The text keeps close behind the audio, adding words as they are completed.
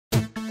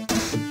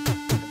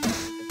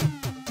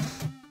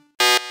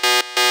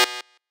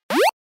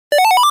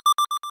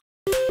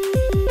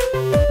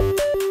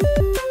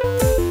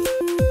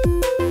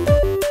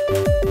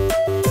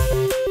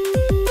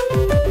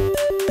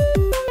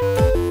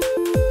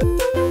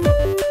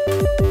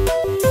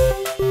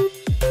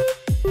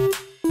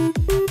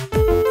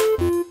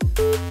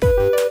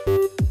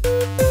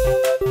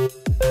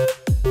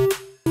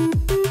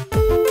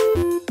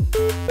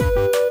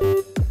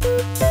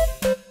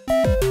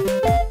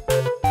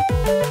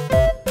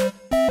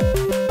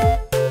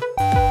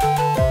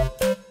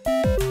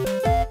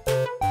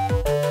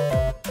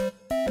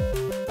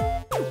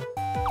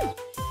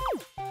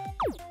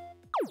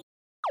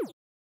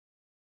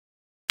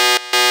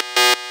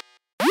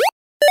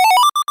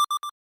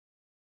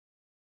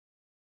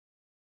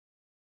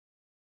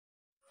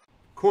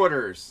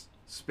quarters,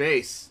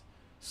 space,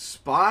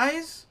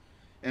 spies,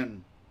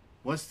 and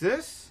what's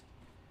this?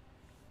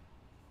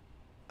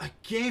 A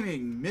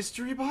gaming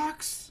mystery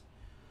box?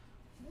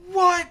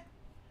 What?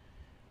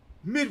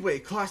 Midway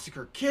Classic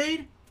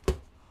Arcade?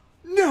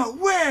 No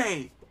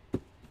way!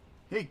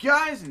 Hey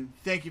guys, and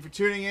thank you for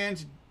tuning in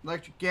to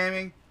Electric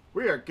Gaming.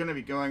 We are going to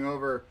be going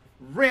over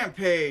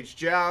Rampage,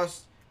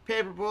 Joust,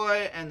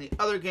 Paperboy, and the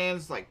other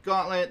games like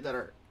Gauntlet that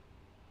are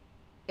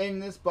in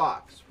this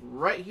box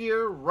right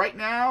here, right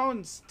now,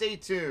 and stay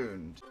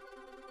tuned.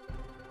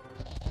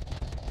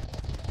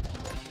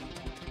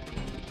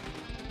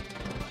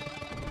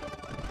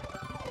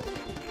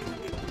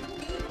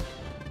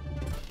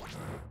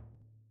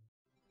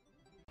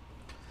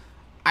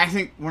 I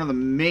think one of the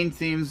main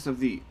themes of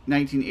the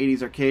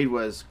 1980s arcade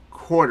was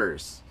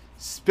quarters.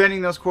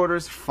 Spending those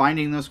quarters,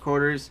 finding those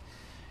quarters,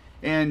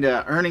 and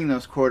earning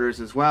those quarters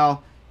as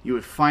well. You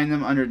would find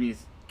them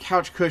underneath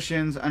couch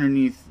cushions,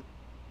 underneath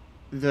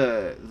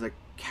the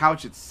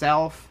couch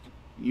itself.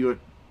 You would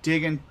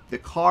dig in the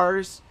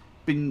cars,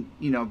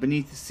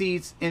 beneath the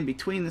seats, in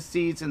between the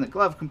seats, in the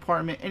glove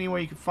compartment, anywhere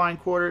you could find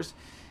quarters,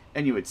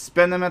 and you would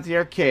spend them at the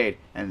arcade.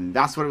 And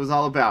that's what it was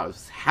all about. It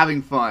was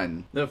having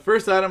fun. The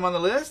first item on the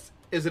list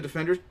is a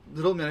Defender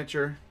little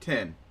miniature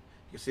tin.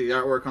 You can see the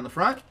artwork on the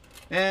front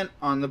and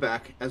on the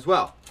back as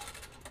well.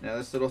 Now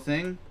this little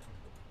thing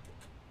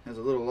has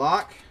a little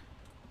lock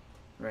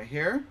right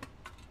here.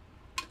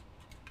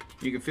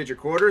 You can fit your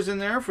quarters in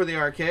there for the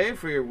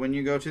arcade. When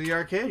you go to the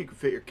arcade, you can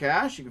fit your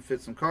cash. You can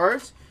fit some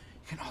cards.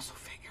 You can also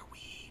fit your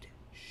weed.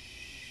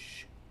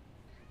 Shh.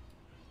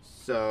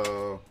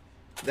 So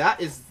that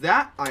is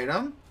that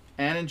item.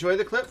 And enjoy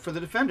the clip for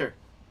the Defender.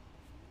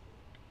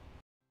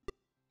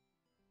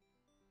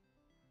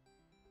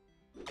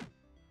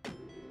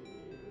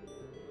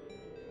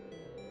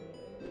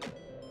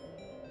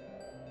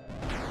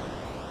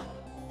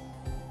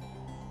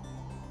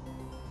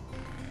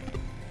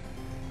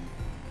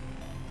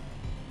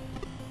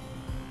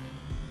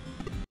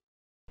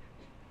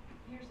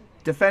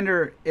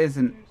 Defender is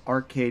an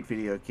arcade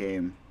video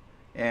game,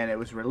 and it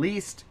was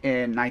released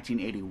in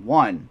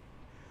 1981.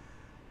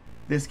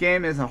 This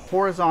game is a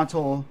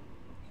horizontal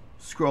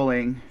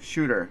scrolling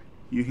shooter.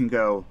 You can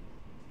go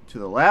to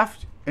the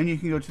left and you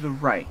can go to the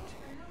right.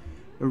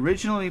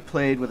 Originally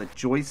played with a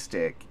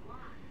joystick,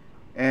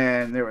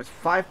 and there was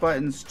 5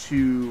 buttons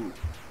to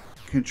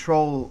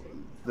control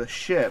the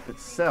ship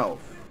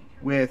itself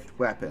with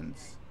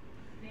weapons.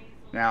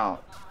 Now,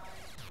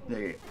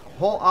 the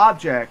whole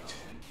object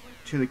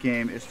to the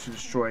game is to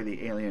destroy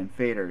the alien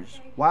invaders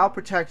while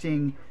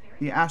protecting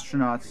the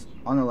astronauts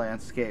on the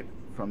landscape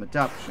from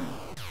abduction.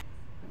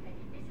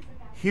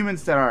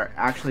 Humans that are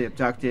actually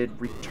abducted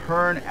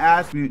return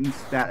as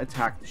mutants that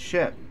attack the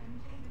ship.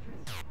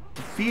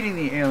 Defeating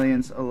the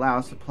aliens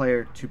allows the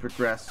player to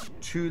progress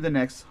to the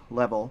next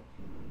level,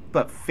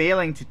 but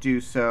failing to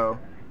do so,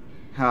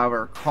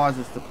 however,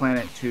 causes the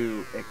planet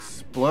to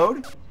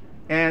explode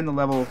and the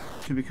level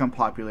to become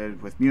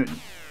populated with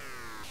mutants.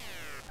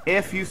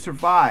 If you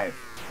survive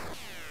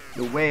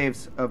the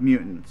waves of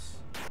mutants,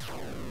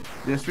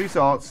 this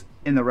results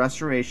in the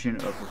restoration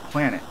of the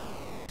planet.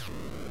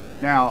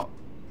 Now,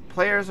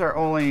 players are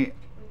only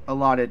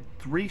allotted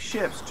 3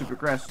 ships to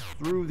progress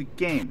through the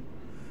game,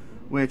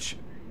 which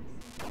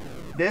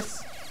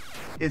this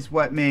is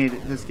what made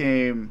this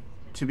game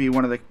to be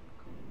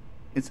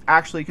it's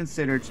actually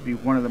considered to be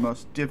one of the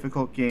most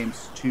difficult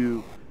games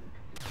to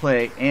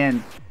play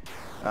and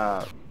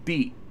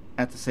beat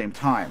at the same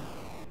time.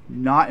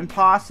 Not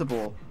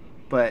impossible,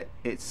 but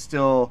it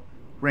still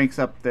ranks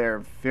up there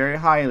very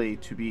highly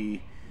to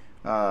be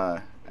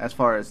as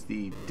far as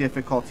the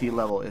difficulty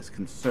level is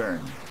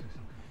concerned.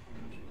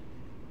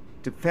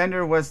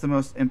 Defender was the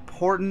most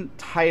important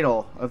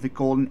title of the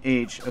golden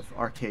age of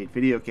arcade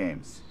video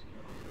games.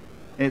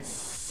 It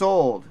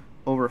sold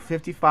over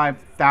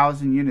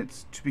 55,000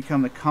 units to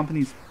become the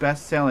company's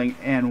best-selling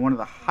and one of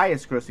the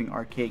highest-grossing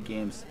arcade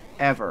games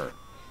ever.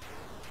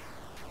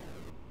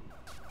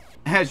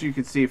 As you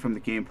can see from the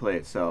gameplay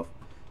itself,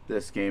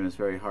 this game is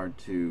very hard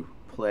to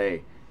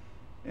play.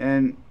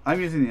 And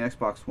I'm using the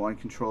Xbox One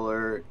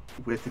controller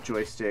with the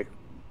joystick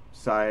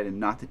side and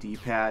not the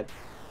D-pad.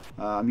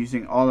 I'm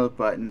using all the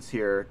buttons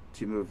here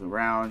to move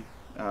around,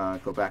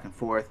 go back and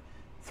forth,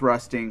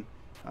 thrusting.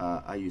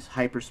 I use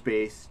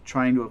hyperspace,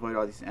 trying to avoid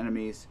all these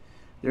enemies.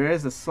 There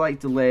is a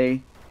slight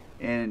delay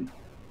in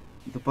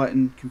the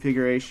button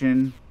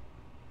configuration,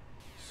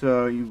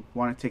 so you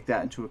want to take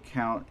that into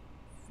account.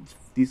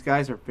 These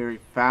guys are very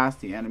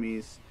fast, the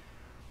enemies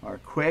are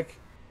quick,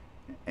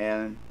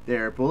 and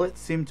their bullets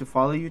seem to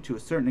follow you to a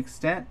certain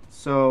extent,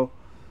 so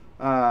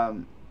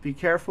be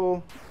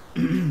careful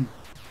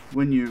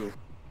when you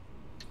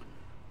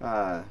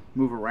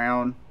move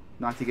around,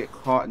 not to get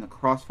caught in the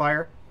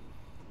crossfire.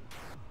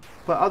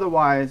 But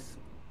otherwise,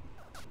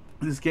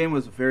 this game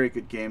was a very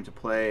good game to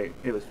play.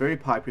 It was very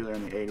popular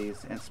in the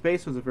 80s, and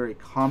space was a very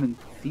common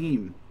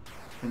theme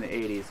in the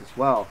 80s as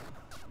well.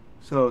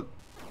 So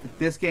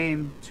this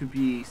game to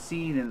be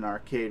seen in an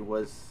arcade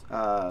was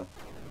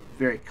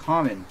very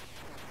common.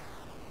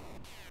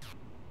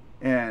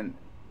 and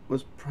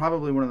was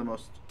probably one of the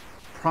most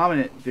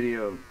prominent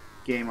video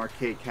game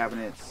arcade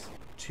cabinets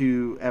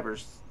to ever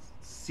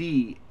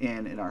see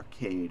in an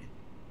arcade.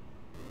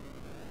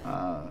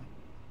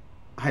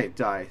 I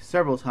die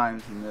several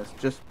times in this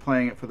just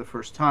playing it for the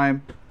first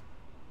time,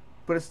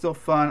 but it's still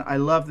fun. I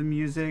love the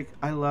music.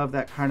 I love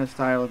that kind of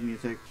style of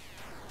music.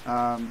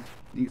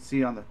 You can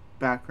see on the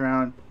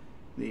background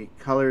the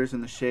colors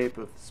and the shape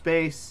of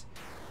space.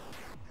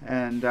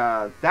 And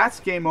that's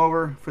game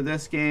over for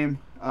this game.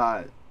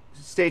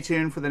 Stay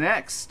tuned for the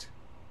next.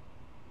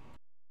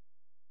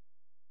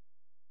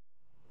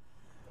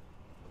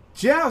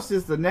 Joust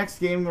is the next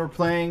game we're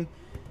playing.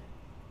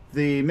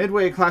 The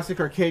Midway Classic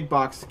arcade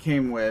box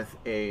came with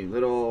a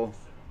little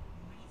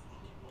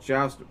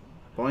Joust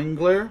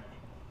bungler,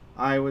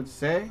 I would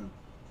say.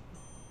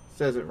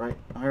 Says it right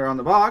here on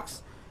the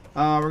box.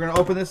 We're going to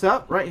open this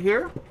up right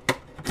here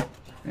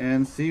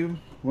and see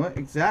what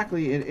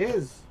exactly it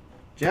is.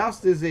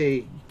 Joust is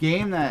a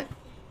game that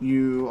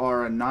you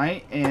are a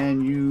knight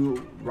and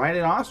you ride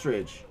an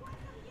ostrich.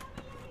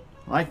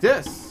 Like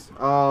this.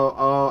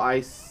 Oh,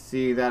 I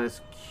see. That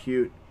is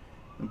cute.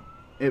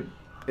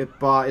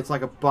 It's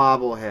like a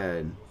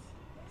bobblehead.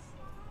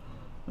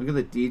 Look at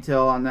the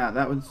detail on that.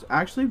 That was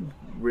actually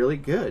really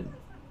good.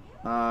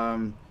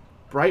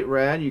 Bright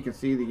red. You can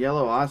see the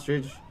yellow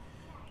ostrich.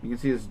 You can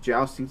see this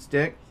jousting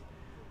stick.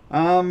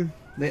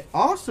 They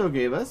also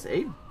gave us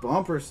a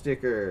bumper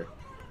sticker.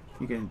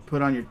 You can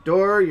put on your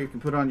door. You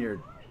can put on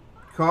your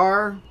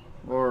car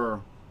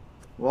or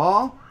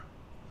wall.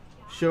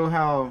 Show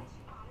how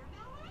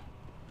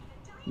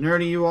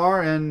nerdy you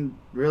are and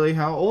really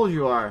how old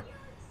you are.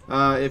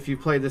 If you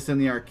played this in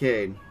the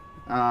arcade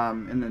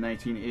in the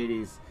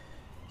 1980s.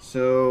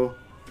 So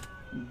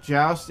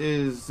Joust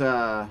is,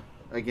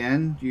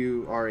 again,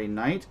 you are a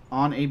knight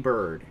on a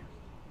bird.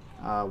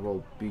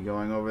 We'll be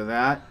going over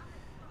that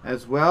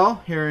as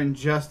well here in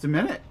just a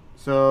minute.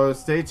 So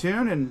stay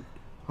tuned and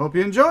hope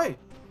you enjoy.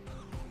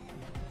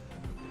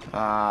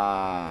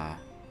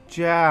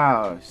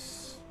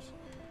 Joust.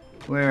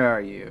 Where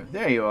are you?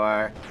 There you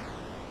are.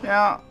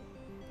 Now,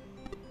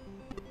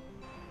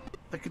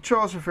 the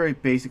controls are very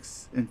basic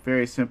and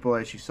very simple,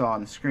 as you saw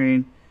on the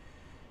screen.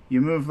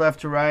 You move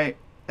left to right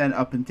and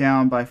up and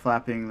down by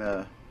flapping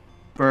the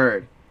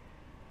bird.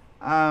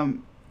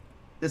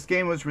 This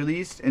game was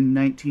released in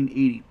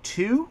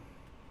 1982,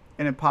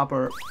 and it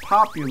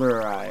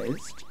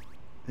popularized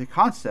the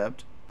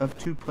concept of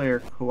two-player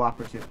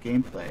cooperative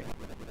gameplay.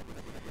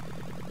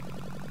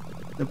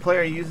 The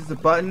player uses a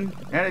button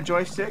and a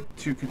joystick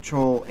to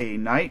control a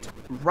knight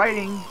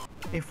riding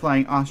a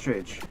flying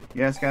ostrich.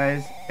 Yes,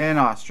 guys, an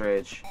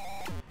ostrich.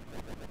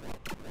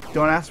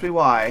 Don't ask me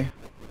why.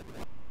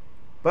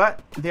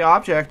 But the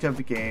object of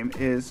the game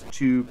is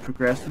to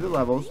progress through the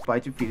levels by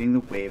defeating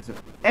the waves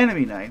of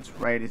enemy knights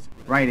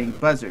riding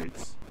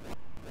buzzards.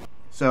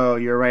 So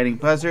you're riding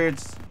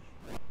buzzards,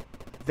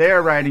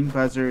 they're riding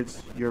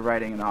buzzards, you're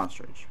riding an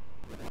ostrich.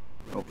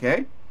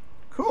 Okay?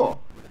 Cool.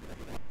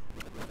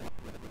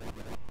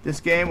 This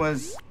game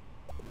was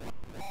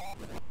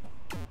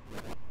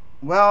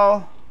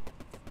well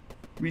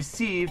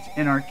received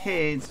in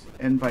arcades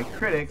and by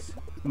critics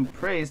who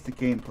praised the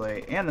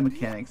gameplay and the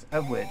mechanics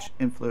of which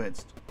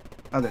influenced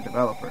other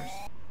developers.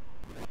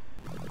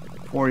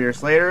 4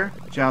 years later,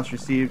 Joust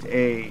received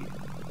a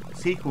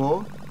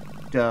sequel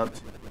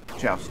dubbed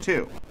Joust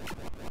 2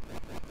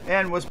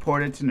 and was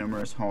ported to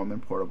numerous home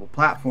and portable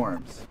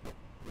platforms.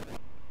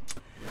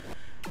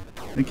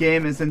 The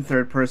game is in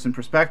third-person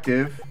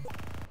perspective,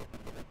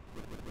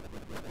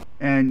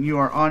 and you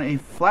are on a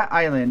flat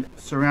island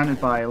surrounded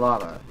by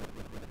lava.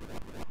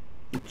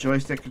 The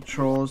joystick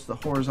controls the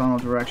horizontal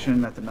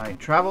direction that the knight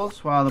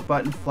travels, while the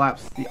button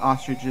flaps the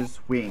ostrich's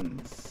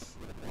wings.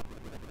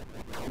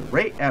 The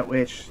rate at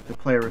which the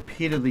player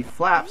repeatedly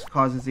flaps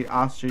causes the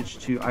ostrich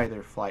to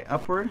either fly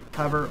upward,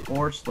 hover,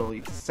 or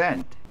slowly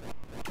descend.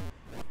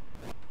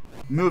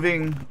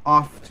 Moving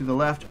off to the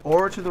left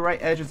or to the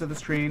right edges of the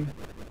screen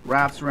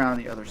wraps around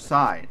the other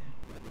side.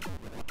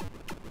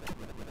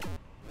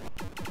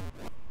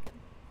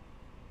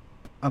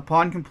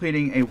 Upon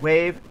completing a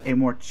wave, a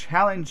more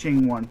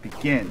challenging one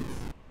begins.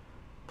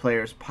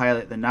 Players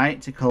pilot the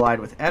knight to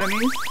collide with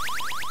enemies,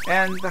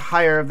 and the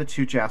higher of the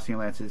two jousting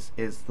lances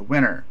is the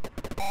winner.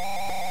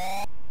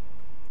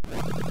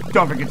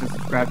 Don't forget to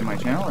subscribe to my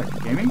channel,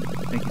 Electric Gaming.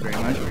 Thank you very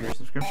much for your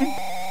subscription.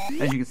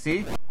 As you can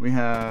see, we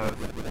have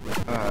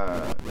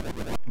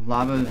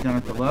lava down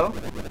at the low.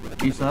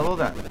 Each level,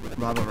 that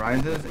lava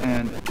rises,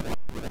 and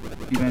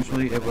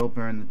eventually it will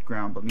burn the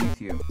ground beneath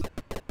you.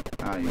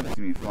 You can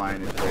see me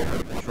flying. It's very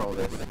hard to control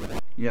this.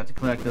 You have to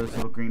collect those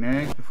little green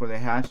eggs before they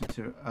hatch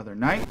into other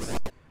knights,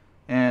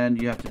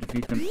 and you have to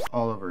defeat them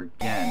all over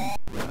again.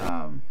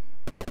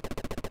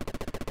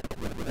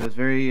 It was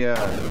very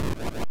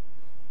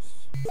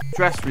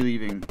stress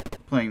relieving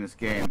playing this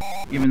game.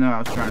 Even though I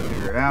was trying to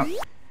figure it out,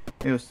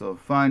 it was still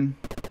fun.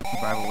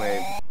 Survival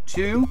Wave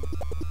 2.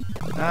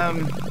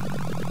 I'm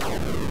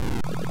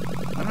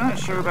not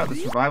sure about the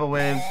survival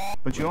waves,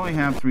 but you only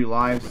have 3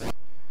 lives.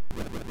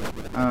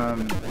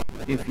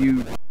 If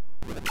you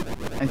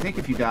I think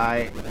if you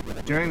die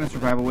during the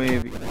survival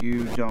wave,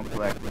 you don't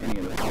collect any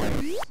of the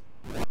points.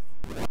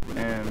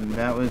 And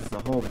that was the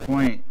whole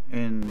point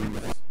in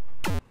these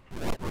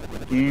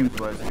games,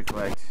 was to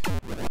collect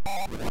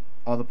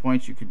all the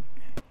points you could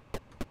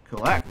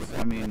collect.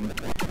 I mean,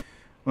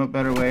 what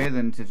better way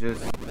than to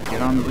just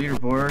get on the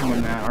leaderboard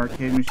when that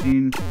arcade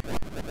machine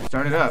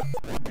started up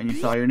and you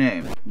saw your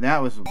name.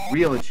 That was a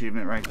real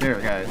achievement right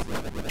there, guys.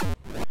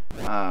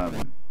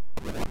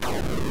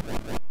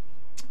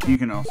 You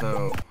can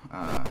also,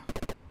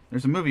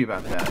 there's a movie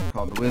about that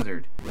called The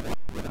Wizard.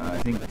 I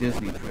think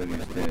Disney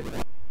produced it.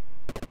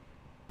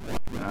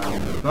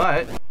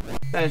 But,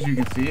 as you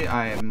can see,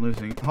 I am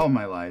losing all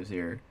my lives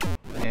here.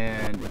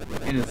 And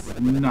it is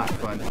not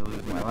fun to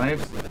lose my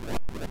lives.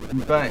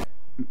 But,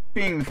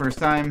 being the first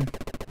time,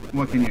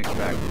 what can you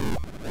expect?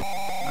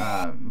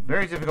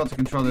 Very difficult to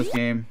control this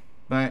game,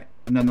 but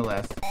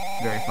nonetheless,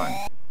 very fun.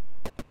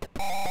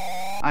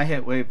 I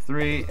hit wave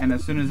 3, and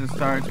as soon as it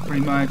starts,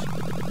 pretty much,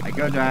 I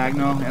go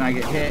diagonal, and I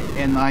get hit,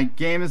 and my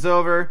game is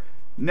over.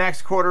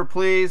 Next quarter,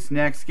 please.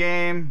 Next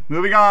game.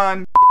 Moving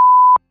on.